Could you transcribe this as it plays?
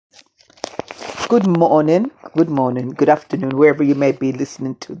good morning, good afternoon, wherever you may be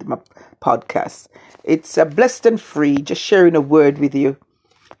listening to my podcast. It's blessed and free, just sharing a word with you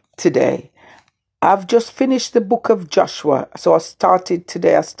today. I've just finished the book of Joshua, so I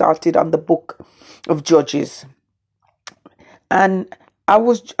started on the book of Judges, and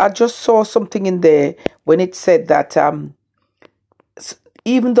I just saw something in there when it said that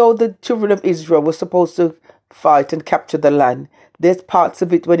even though the children of Israel were supposed to fight and capture the land, there's parts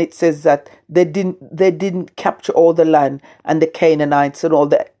of it when it says that they didn't capture all the land, and the Canaanites and all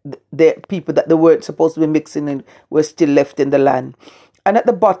the people that they weren't supposed to be mixing in were still left in the land. And at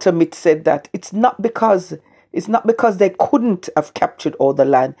the bottom it said that it's not because they couldn't have captured all the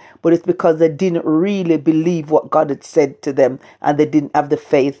land, but it's because they didn't really believe what God had said to them, and they didn't have the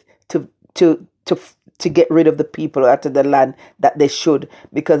faith to get rid of the people out of the land that they should.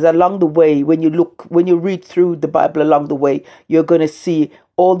 Because along the way, when you read through the Bible along the way, you're going to see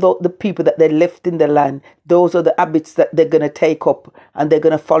all the people that they left in the land. Those are the habits that they're going to take up, and they're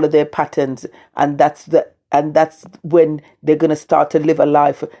going to follow their patterns, and that's when they're going to start to live a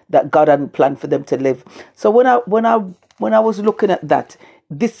life that God hadn't planned for them to live. So when I was looking at that,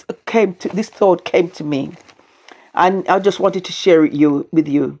 this thought came to me, and I just wanted to share it with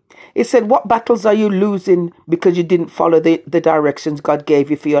you. It said, what battles are you losing because you didn't follow the directions God gave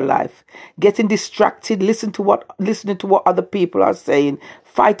you for your life? Getting distracted, listening to what other people are saying,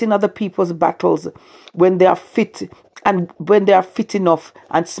 fighting other people's battles when they are fit enough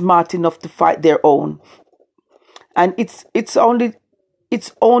and smart enough to fight their own. And it's only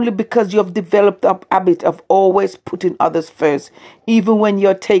because you have developed a habit of always putting others first, even when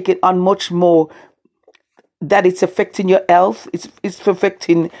you're taking on much more, that it's affecting your health, it's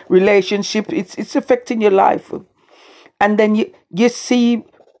affecting relationship, it's affecting your life. And then you see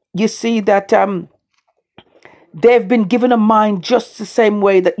that they've been given a mind just the same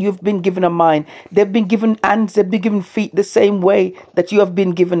way that you've been given a mind. They've been given hands, they've been given feet the same way that you have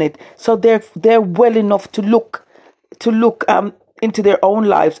been given it. So they're well enough to look into their own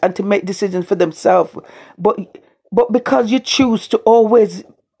lives and to make decisions for themselves. But because you choose to always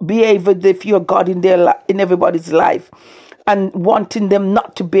behave as if you're God in everybody's life, and wanting them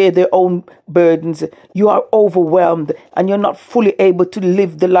not to bear their own burdens, you are overwhelmed, and you're not fully able to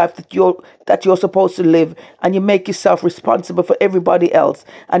live the life that you're supposed to live, and you make yourself responsible for everybody else,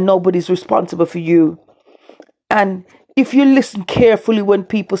 and nobody's responsible for you. And if you listen carefully when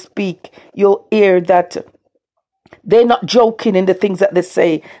people speak, you'll hear that they're not joking in the things that they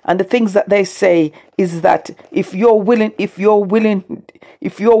say, and the things that they say is that if you're willing to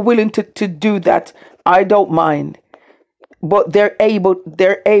do that, I don't mind. But they're able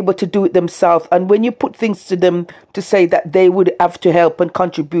to do it themselves. And when you put things to them to say that they would have to help and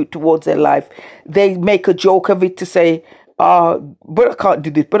contribute towards their life, they make a joke of it to say, but I can't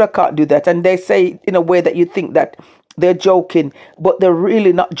do this, but I can't do that. And they say in a way that you think that they're joking, but they're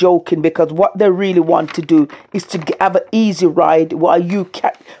really not joking, because what they really want to do is to have an easy ride they want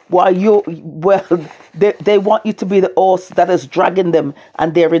you to be the horse that is dragging them,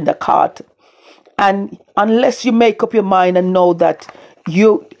 and they're in the cart. And unless you make up your mind and know that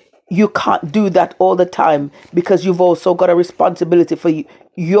you can't do that all the time, because you've also got a responsibility for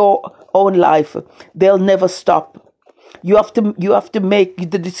your own life, they'll never stop. You have to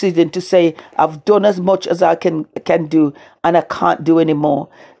make the decision to say, I've done as much as I can do, and I can't do anymore.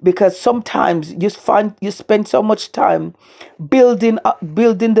 Because sometimes you spend so much time building up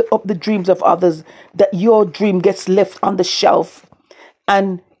the dreams of others that your dream gets left on the shelf,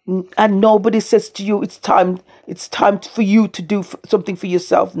 and nobody says to you, it's time for you to do something for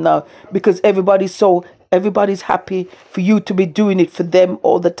yourself now, because everybody's happy for you to be doing it for them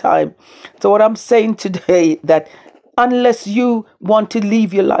all the time. So what I'm saying today, that unless you want to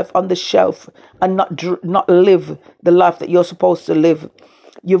leave your life on the shelf and not live the life that you're supposed to live,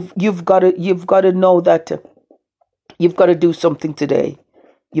 you've got to know that you've got to do something today.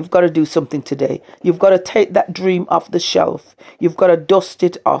 You've got to do something today. You've got to take that dream off the shelf. You've got to dust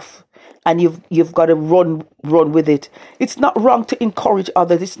it off, and you've got to run with it. It's not wrong to encourage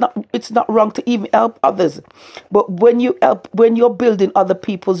others. It's not wrong to even help others. But when you're building other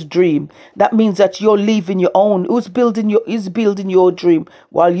people's dream, that means that you're leaving your own. Who's building your dream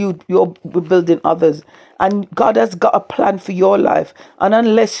while you're building others? And God has got a plan for your life. And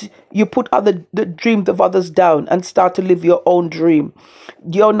unless you put the dreams of others down and start to live your own dream,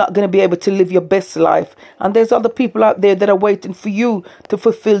 you're not going to be able to live your best life. And there's other people out there that are waiting for you to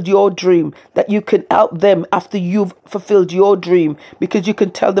fulfill your dream, that you can help them after you've fulfilled your dream, because you can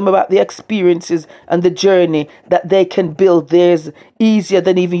tell them about the experiences and the journey that they can build theirs easier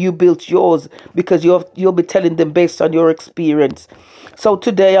than even you built yours, because you'll be telling them based on your experience. So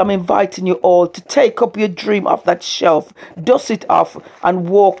today I'm inviting you all to take up your dream off that shelf, dust it off, and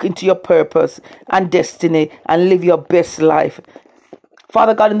walk into your purpose and destiny and live your best life.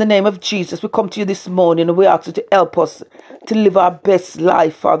 Father God, in the name of Jesus, we come to you this morning and we ask you to help us to live our best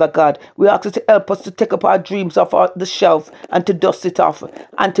life, Father God. We ask you to help us to take up our dreams off the shelf and to dust it off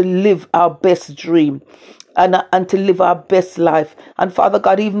and to live our best dream. And to live our best life. And Father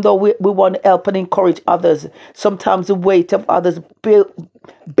God, even though we want to help and encourage others, sometimes the weight of others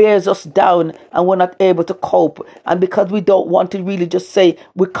bears us down and we're not able to cope. And because we don't want to really just say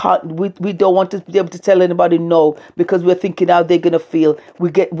we can't, we don't want to be able to tell anybody no, because we're thinking how they're going to feel.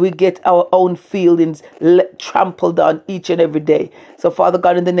 We get our own feelings trampled on each and every day. So Father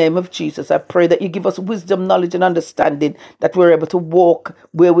God, in the name of Jesus, I pray that you give us wisdom, knowledge and understanding, that we're able to walk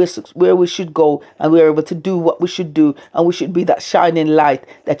where we should go, and we're able to do what we should do, and we should be that shining light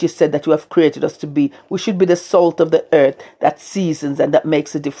that you said that you have created us to be. We should be the salt of the earth that seasons and that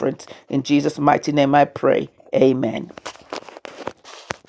makes a difference. In Jesus' mighty name I pray. Amen.